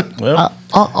sense. Well.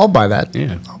 I'll buy that.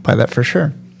 Yeah. I'll buy that for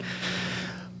sure.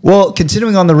 Well,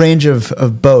 continuing on the range of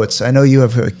boats, I know you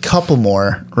have a couple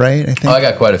more, right? I think. Oh, I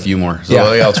got quite a few more. So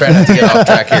Yeah. I'll try not to get off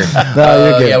track here. No,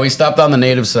 you're good. Yeah, we stopped on the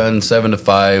Native Sun, 7 to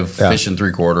 5, Yeah. fishing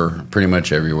 3/4, pretty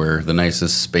much everywhere. The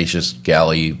nicest, spacious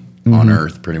galley Mm-hmm. on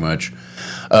earth, pretty much.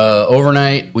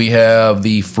 Overnight, we have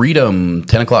the Freedom,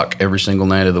 10 o'clock every single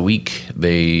night of the week.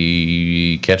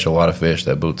 They catch a lot of fish.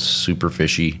 That boat's super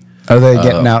fishy. Are they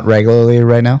getting out regularly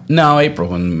right now? No,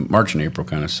 March and April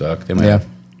kind of suck. They might Yeah. have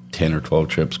 10 or 12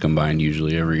 trips combined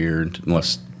usually every year,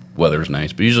 unless weather's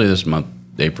nice. But usually this month,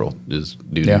 April, is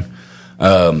duty. Yeah.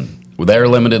 With our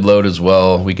limited load as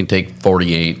well, we can take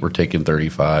 48. We're taking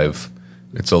 35.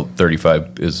 35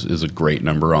 is a great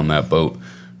number on that boat.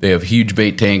 They have huge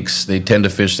bait tanks. They tend to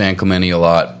fish San Clemente a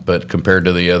lot, but compared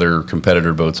to the other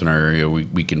competitor boats in our area,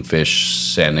 we can fish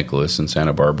San Nicolas and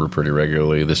Santa Barbara pretty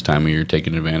regularly. This time of year,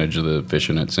 taking advantage of the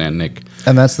fishing at San Nick.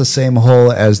 And that's the same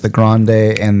hole as the Grande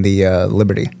and the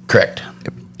Liberty. Correct.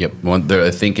 Yep.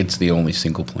 I think it's the only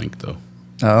single plank though.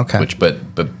 Oh, okay. But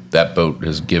that boat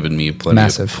has given me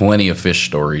Massive. plenty of fish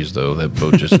stories though. That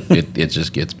boat just it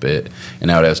just gets bit, and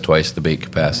now it has twice the bait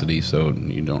capacity, so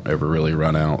you don't ever really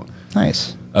run out.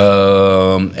 Nice.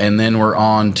 And then we're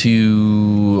on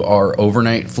to our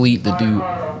overnight fleet that do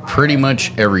pretty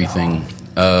much everything.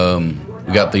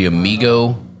 We got the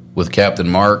Amigo with Captain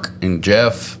Mark and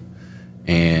Jeff,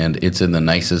 and it's in the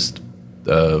nicest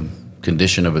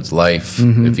condition of its life.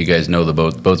 If you guys know the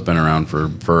boat's been around for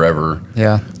forever.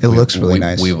 Yeah, it looks really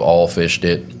nice. We've all fished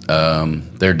it.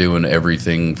 They're doing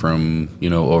everything from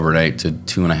overnight to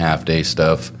 2.5 day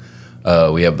stuff.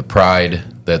 We have the Pride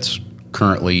that's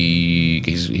currently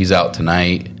he's out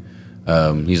tonight.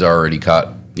 He's already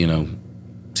caught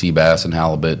sea bass and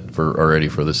halibut already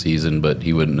for the season, but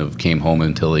he wouldn't have came home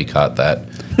until he caught that.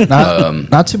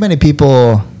 Not too many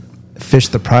people fish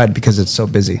the Pride because it's so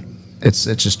busy. It's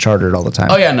just chartered all the time.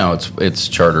 Oh yeah, no, it's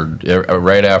chartered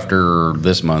right after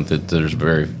this month. There's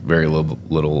very very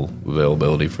little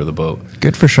availability for the boat.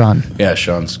 Good for Sean. Yeah,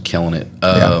 Sean's killing it.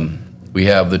 We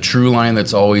have the True Line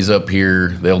that's always up here.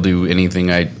 They'll do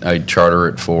anything I charter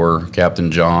it for.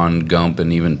 Captain John, Gump,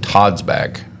 and even Todd's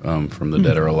back from the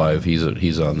Dead or Alive.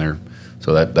 He's on there.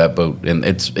 So that boat, and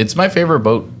it's my favorite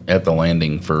boat at the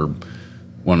landing for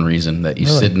one reason, that you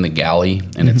sit in the galley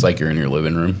and it's like you're in your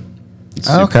living room.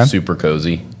 It's super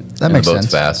cozy. That makes sense.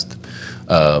 The boat's fast.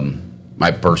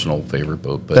 My personal favorite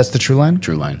boat. But that's the True Line?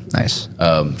 True Line. Nice.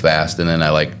 Fast. And then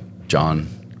I like John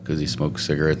because he smokes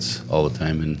cigarettes all the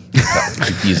time and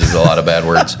uses a lot of bad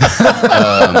words.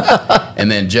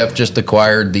 And then Jeff just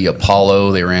acquired the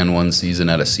Apollo. They ran one season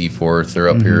at a Seaforth. They're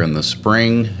up here in the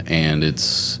spring, and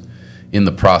it's in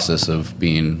the process of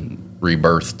being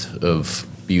rebirthed of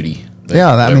beauty.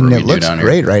 It looks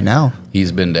great right now.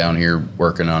 He's been down here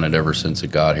working on it ever since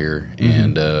it got here,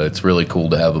 and it's really cool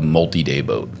to have a multi-day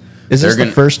boat. Is this the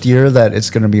first year that it's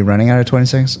going to be running out of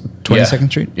 22nd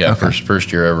Street? Yeah,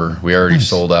 first year ever. We already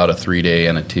sold out a 3-day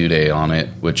and a 2-day on it,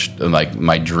 which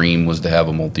my dream was to have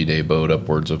a multi-day boat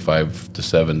upwards of 5 to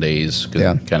 7 days,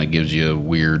 because it kind of gives you a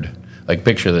weird,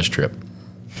 picture this trip.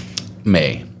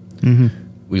 May.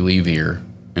 We leave here,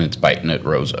 and it's biting at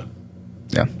Rosa.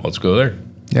 Yeah. Let's go there.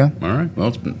 Yeah. All right. Well,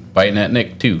 it's biting at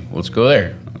Nick, too. Let's go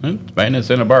there. It's biting at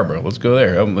Santa Barbara. Let's go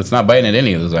there. It's not biting at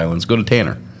any of those islands. Go to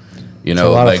Tanner. A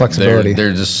lot of flexibility.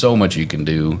 There's just so much you can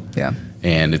do. Yeah.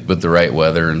 And with the right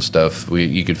weather and stuff,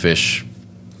 you could fish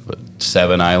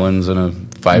 7 islands in a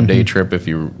 5-day trip if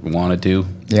you wanted to.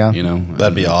 Yeah.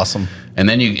 That'd be awesome. And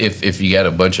then if you got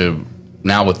a bunch of,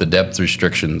 now with the depth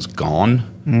restrictions gone,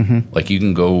 you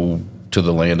can go to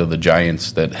the land of the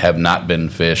giants that have not been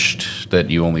fished, that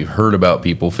you only heard about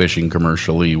people fishing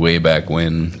commercially way back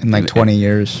when. In 20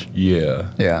 years. Yeah.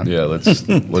 Yeah. Yeah,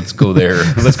 let's go there.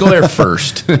 Let's go there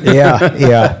first.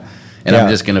 Yeah. And I'm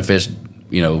just going to fish,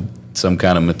 some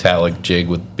kind of metallic jig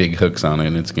with big hooks on it,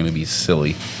 and it's going to be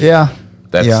silly. Yeah.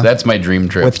 That's my dream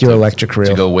trip. With your electric reel.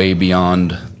 To go way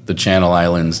beyond the Channel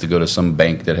Islands, to go to some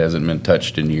bank that hasn't been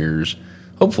touched in years.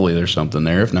 Hopefully there's something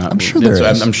there. If not, I'm sure there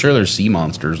is. I'm sure there's sea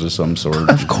monsters of some sort.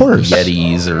 Of course.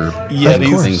 Yetis or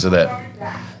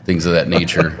things of that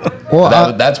nature.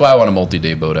 Well, that's why I want a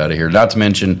multi-day boat out of here. Not to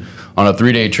mention, on a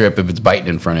 3-day trip, if it's biting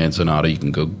in front of Ensenada, you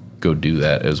can go do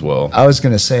that as well. I was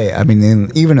going to say,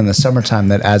 even in the summertime,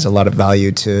 that adds a lot of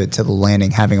value to the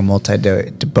landing, having a multi-day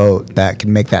boat that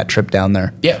can make that trip down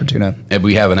there for tuna. And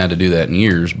we haven't had to do that in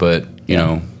years, but,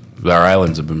 our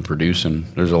islands have been producing.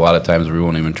 There's a lot of times we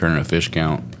won't even turn in a fish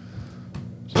count.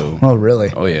 So. Oh,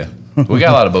 really? Oh, yeah. We got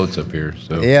a lot of boats up here.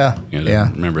 So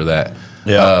remember that.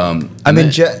 Yeah.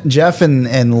 Jeff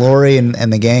and Lori and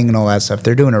the gang and all that stuff,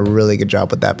 they're doing a really good job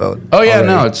with that boat. Oh, yeah, already.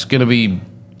 No, it's going to be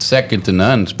second to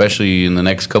none, especially in the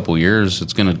next couple years.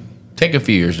 It's going to take a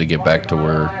few years to get back to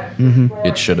where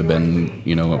it should have been,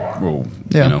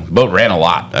 boat ran a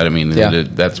lot.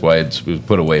 That's why it was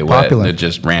put away wet. Popular. It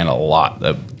just ran a lot.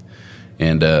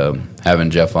 And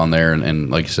having Jeff on there and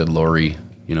like you said, Lori,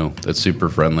 that's super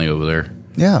friendly over there.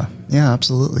 Yeah,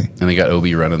 absolutely. And they got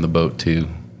Obi running the boat too.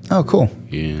 Oh, cool.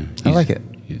 Yeah. I like it.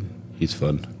 He's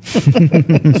fun.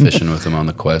 Fishing with him on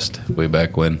the Quest way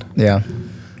back when. Yeah.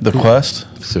 The Quest?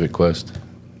 Pacific Quest.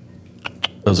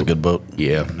 That was a good boat.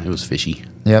 Yeah, it was fishy.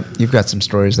 Yep, you've got some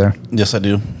stories there. Yes, I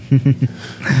do.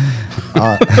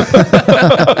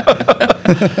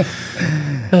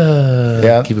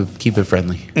 Yeah. Keep it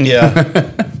friendly. Yeah.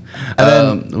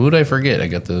 Who did I forget? I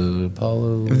got the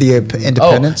Apollo. The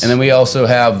Independence. And then we also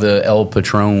have the El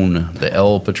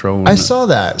Patron. I saw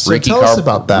that. So tell us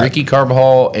about that. Ricky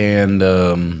Carbajal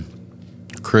and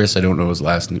Chris, I don't know his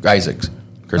last name. Isaacs.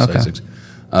 Chris Isaacs.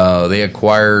 They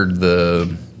acquired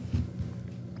the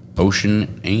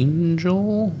Ocean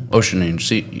Angel.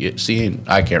 See,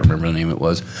 I can't remember the name it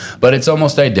was. But it's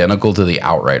almost identical to the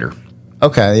Outrider.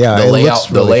 Okay, yeah. The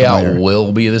layout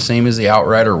will be the same as the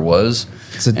Outrider was.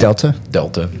 It's a Delta?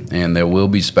 Delta. And they will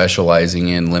be specializing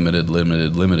in limited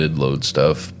load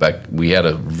stuff. We had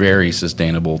a very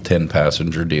sustainable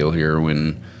 10-passenger deal here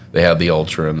when they had the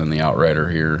Ultra and then the Outrider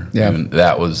here. Yeah. And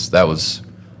that was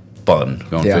fun,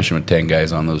 going fishing with 10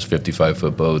 guys on those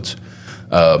 55-foot boats.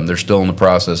 They're still in the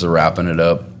process of wrapping it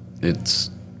up. It's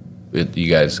you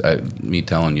guys, me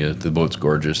telling you, the boat's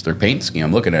gorgeous. Their paint scheme,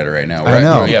 I'm looking at it right now. I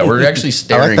know. Yeah, we're actually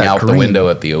staring that out the green. window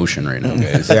at the ocean right now,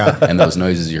 guys. Yeah. And those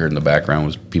noises you heard in the background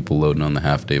was people loading on the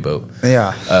half-day boat.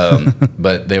 Yeah.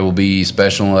 But they will be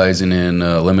specializing in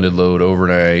limited load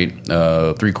overnight,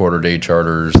 3/4 day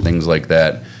charters, things like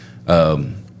that.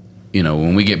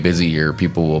 When we get busy here,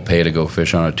 people will pay to go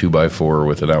fish on a 2x4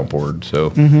 with an outboard. So,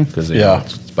 because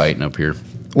it's biting up here.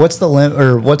 What's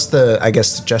the I guess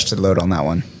suggested load on that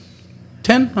one?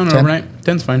 10 on 10? overnight.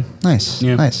 10's fine. Nice.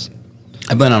 Yeah. Nice.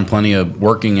 I've been on plenty of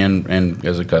working and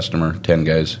as a customer. 10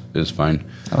 guys is fine.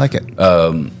 I like it.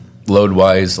 Load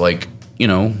wise,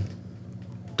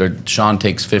 Sean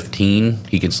takes 15.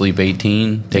 He can sleep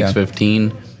 18. Takes Yeah.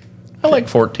 15. I like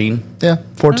 14. Yeah,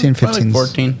 14, 15. I like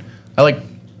 14. I like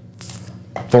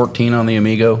 14 on the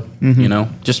Amigo.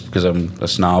 Just because I'm a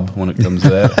snob when it comes to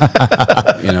that.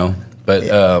 But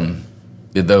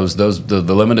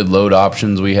the limited load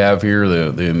options we have here,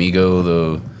 the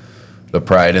Amigo, the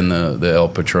Pride, and the El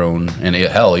Patron, and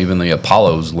even the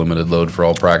Apollo's limited load for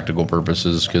all practical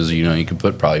purposes, because you can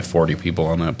put probably 40 people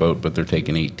on that boat, but they're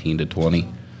taking 18 to 20.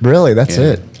 Really? That's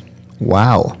Yeah. it?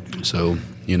 Wow. So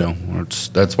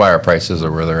that's why our prices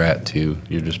are where they're at too.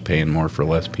 You're just paying more for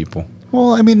less people.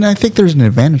 Well, I mean, I think there's an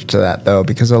advantage to that, though,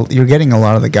 because you're getting a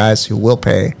lot of the guys who will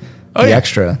pay the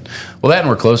extra. Well, that and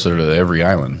we're closer to every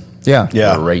island. Yeah.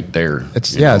 Yeah. We're right there.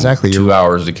 Exactly. 2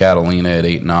 hours to Catalina at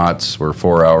 8 knots. We're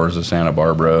 4 hours to Santa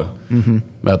Barbara.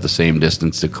 About the same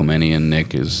distance to Clemente and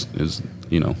Nick is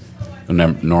a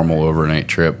normal overnight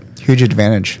trip. Huge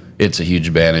advantage. It's a huge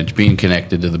advantage being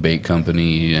connected to the bait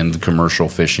company and the commercial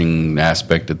fishing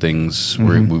aspect of things.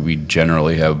 We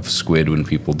generally have squid when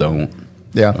people don't.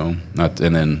 Yeah. So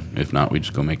and then if not, we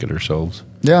just go make it ourselves.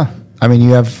 Yeah. I mean,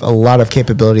 you have a lot of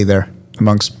capability there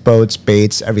amongst boats,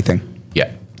 baits, everything.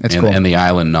 Yeah. It's cool. And the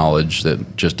island knowledge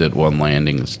that just at one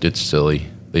landing, it's silly.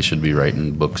 They should be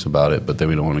writing books about it, but then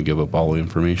we don't want to give up all the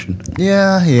information.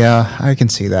 Yeah. I can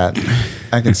see that.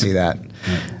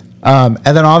 And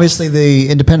then obviously the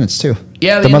Independence too.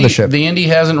 Yeah, the mothership. The Indy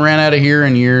hasn't ran out of here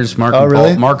in years. Mark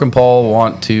and Paul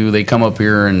want to. They come up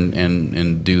here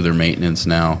and do their maintenance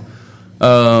now.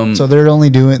 So they're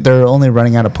only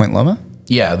running out of Point Loma?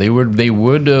 Yeah, they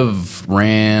would have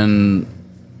ran.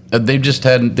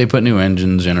 They put new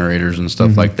engines, generators, and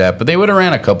stuff like that. But they would have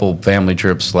ran a couple family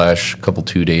trips / couple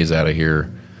 2 days out of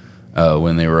here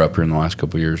when they were up here in the last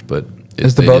couple of years. But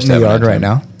is the boat in the yard right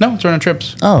now? No, it's running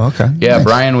trips. Oh, okay. Yeah, Nice.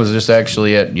 Brian was just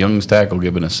actually at Young's Tackle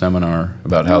giving a seminar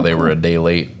about how they were a day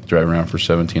late, driving around for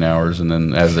 17 hours, and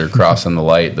then as they're crossing the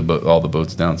light, all the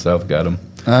boats down south got them.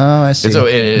 Oh, I see. And so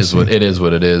it is what it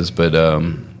is. But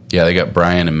they got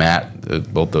Brian and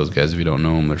Matt, both those guys. If you don't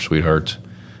know them, they're sweethearts,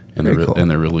 and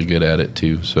they're really good at it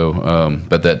too. So,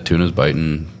 but that tuna's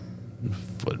biting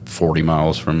 40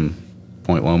 miles from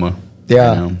Point Loma.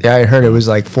 Yeah, I heard it was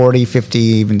like 40, 50,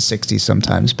 even 60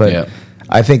 sometimes. But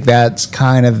I think that's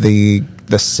kind of the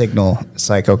signal. It's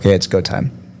like, okay, it's go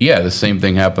time. Yeah, the same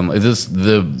thing happened.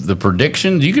 The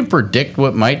predictions, you can predict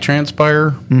what might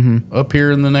transpire up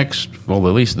here in the next, at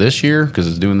least this year, because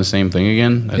it's doing the same thing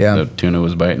again. The tuna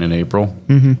was biting in April.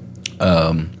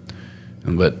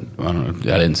 But I don't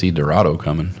know, I didn't see Dorado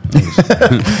coming.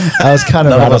 I was kind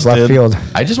of out of left field.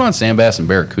 I just want sand bass and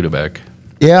barracuda back.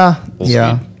 Yeah.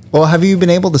 Speed. Well, have you been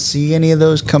able to see any of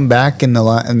those come back in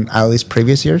at least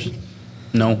previous years?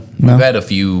 No. We've had a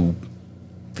few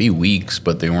weeks,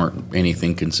 but they weren't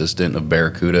anything consistent of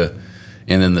barracuda.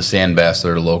 And then the sand bass that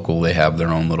are local, they have their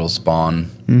own little spawn,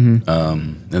 and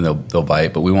they'll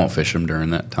bite, but we won't fish them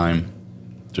during that time.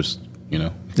 Just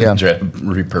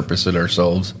repurpose it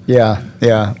ourselves.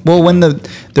 Yeah. Well,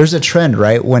 there's a trend,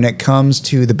 right? When it comes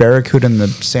to the barracuda and the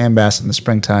sand bass in the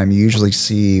springtime, you usually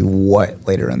see what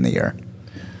later in the year?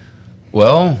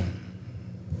 Well,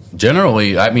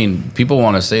 generally, I mean, people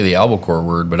want to say the albacore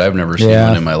word, but I've never seen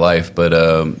one in my life. But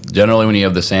generally, when you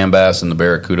have the sand bass and the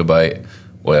barracuda bite,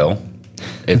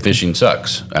 fishing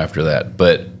sucks after that.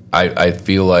 But I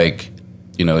feel like,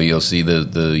 you'll see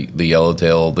the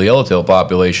yellowtail. The yellowtail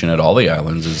population at all the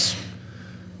islands is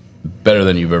better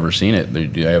than you've ever seen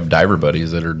it. I have diver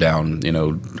buddies that are down,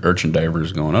 urchin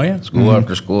divers going, oh yeah, school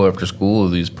after school after school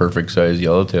of these perfect sized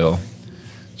yellowtail.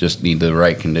 Just need the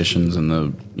right conditions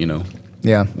and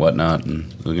whatnot,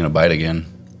 and they're going to bite again.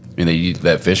 I mean,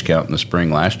 that fish count in the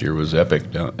spring last year was epic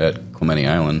down at Clemente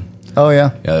Island. Oh,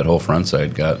 yeah. Yeah, that whole front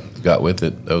side got with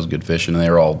it. That was good fishing, and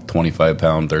they were all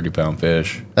 25-pound, 30-pound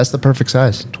fish. That's the perfect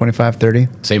size, 25, 30.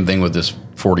 Same thing with this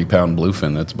 40-pound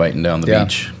bluefin that's biting down the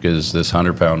beach, because this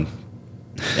 100-pound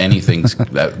anything's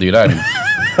that dude.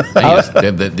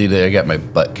 I got my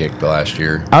butt kicked last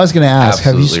year. I was going to ask,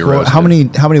 have you Absolutely scored, how many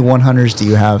 100s do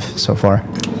you have so far?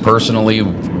 Personally,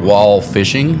 while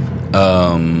fishing,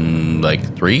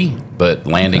 like 3, but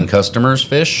landing customers'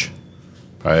 fish,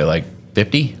 probably like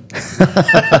 50.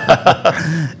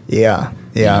 Yeah.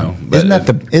 Yeah. You know,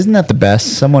 isn't that the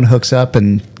best? Someone hooks up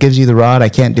and gives you the rod, I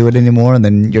can't do it anymore, and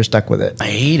then you're stuck with it. I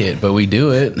hate it, but we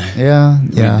do it. Yeah. We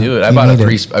do it. I bought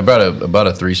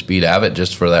a 3-speed Avid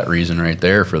just for that reason right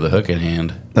there, for the hook in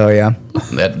hand. Oh yeah.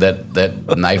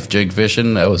 That knife jig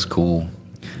fishing, that was cool.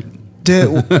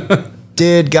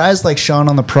 Did guys like Sean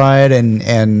on the Pride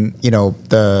and you know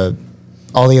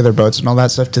all the other boats and all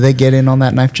that stuff, do they get in on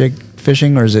that knife jig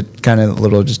fishing, or is it kind of a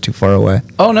little just too far away?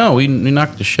 Oh no, we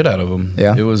knocked the shit out of them.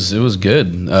 Yeah, it was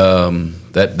good.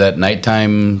 That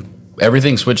nighttime,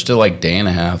 everything switched to like day and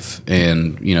a half,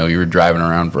 and you know, you were driving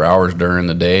around for hours during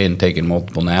the day and taking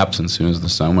multiple naps, and as soon as the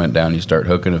sun went down, you start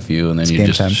hooking a few, and then you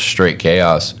just time. Straight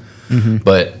chaos. Mm-hmm.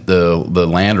 But the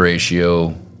land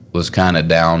ratio was kind of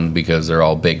down because they're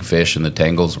all big fish and the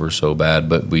tangles were so bad,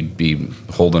 but we'd be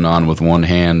holding on with one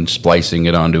hand, splicing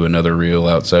it onto another reel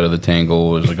outside of the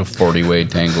tangle. It was like a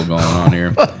 40-weight tangle going on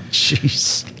here.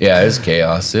 Jeez. Yeah, it was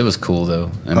chaos. It was cool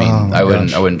though. I mean, I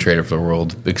wouldn't trade it for the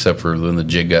world, except for when the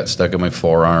jig got stuck in my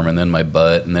forearm and then my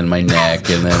butt and then my neck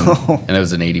and then and it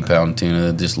was an 80-pound tuna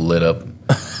that just lit up.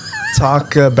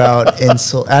 Talk about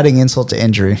adding insult to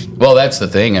injury. Well, that's the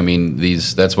thing. I mean,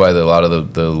 that's why a lot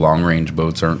of the long range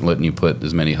boats aren't letting you put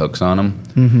as many hooks on them.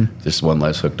 Mm-hmm. Just one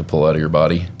less hook to pull out of your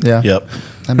body. Yeah. Yep.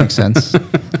 That makes sense.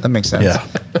 Yeah.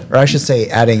 Or I should say,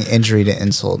 adding injury to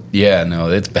insult. Yeah,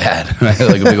 no, it's bad. I had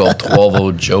like a big old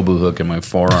 12-0 Jobu hook in my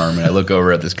forearm, and I look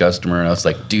over at this customer, and I was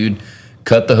like, dude,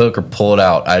 cut the hook or pull it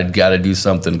out. I got to do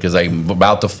something because I'm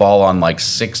about to fall on like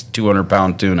 6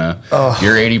 200-pound tuna. Oh.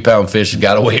 Your 80-pound fish has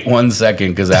got to wait 1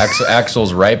 second because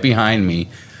Axel's right behind me.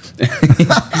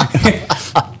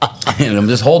 And I'm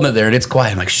just holding it there, and it's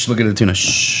quiet. I'm like, shh, look at the tuna.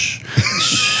 Shh,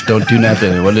 shh, don't do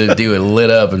nothing. What did it do? It lit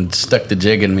up and stuck the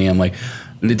jig in me. I'm like,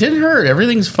 it didn't hurt.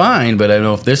 Everything's fine. But I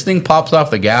know if this thing pops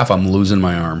off the gaff, I'm losing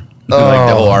my arm. Like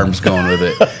the whole arm's going with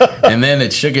it. And then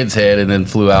it shook its head and then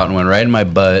flew out and went right in my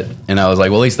butt. And I was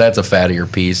like, well, at least that's a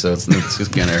fattier piece, so it's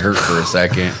just going to hurt for a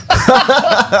second.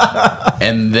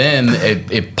 And then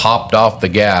it popped off the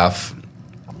gaff.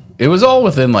 It was all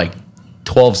within like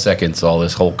 12 seconds, all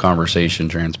this whole conversation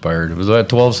transpired. It was like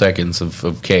 12 seconds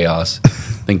of chaos.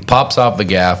 Thing pops off the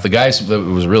gaff. The guy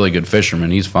was a really good fisherman.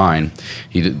 He's fine.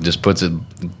 He just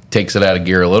takes it out of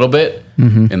gear a little bit,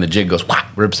 and the jig goes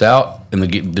whack, rips out, and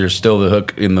there's still the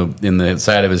hook in the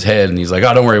side of his head, and he's like,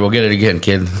 "Oh, don't worry, we'll get it again,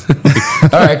 kid."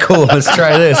 All right, cool, let's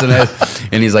try this.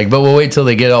 And he's like, "But we'll wait till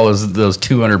they get all those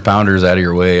 200-pounders out of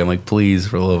your way." I'm like, "Please,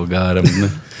 for the love of God,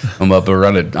 I'm up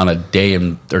on a day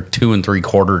or 2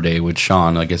 3/4 day with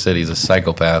Sean. Like I said, he's a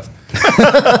psychopath,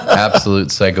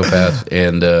 absolute psychopath,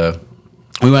 and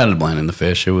we wound up landing the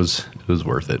fish. It was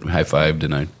worth it. We high-fived,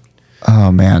 and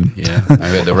oh man, yeah, I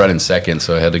had to run in second,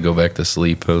 so I had to go back to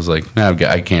sleep. I was like, nah,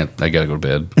 I can't. I gotta go to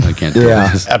bed. I can't do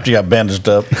this. After you got bandaged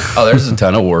up. Oh, there's a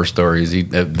ton of war stories.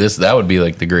 That would be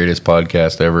like the greatest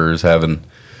podcast ever. Is having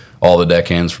all the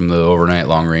deckhands from the overnight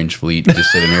long range fleet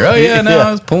just sitting here. Oh yeah, no,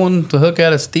 I was pulling the hook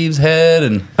out of Steve's head,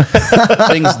 and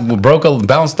things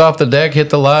bounced off the deck, hit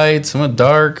the lights, went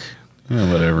dark.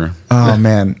 Yeah, whatever. Oh,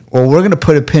 man. Well, we're going to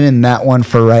put a pin in that one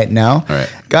for right now. All right.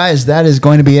 Guys, that is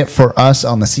going to be it for us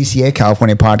on the CCA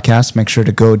California podcast. Make sure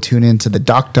to go tune into the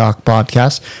Doc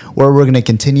podcast, where we're going to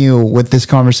continue with this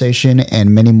conversation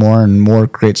and many more and more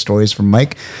great stories from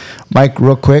Mike. Mike,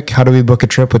 real quick, how do we book a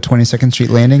trip with 22nd Street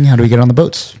Landing? How do we get on the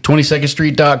boats?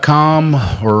 22ndstreet.com,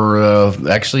 or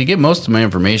actually you get most of my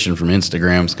information from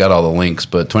Instagram. It's got all the links,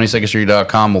 but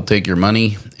 22ndstreet.com will take your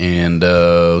money, and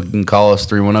you can call us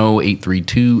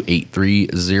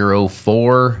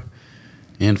 310-832-8304,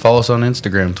 and follow us on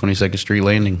Instagram, 22nd Street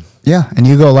Landing. Yeah, and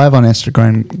you go live on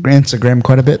Instagram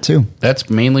quite a bit too. That's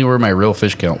mainly where my real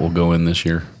fish count will go in this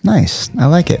year. Nice. I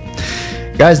like it.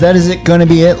 Guys, that is going to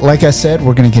be it. Like I said,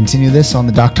 we're going to continue this on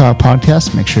the Doc Talk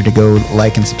podcast. Make sure to go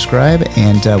like and subscribe,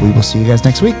 and we will see you guys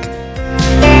next week.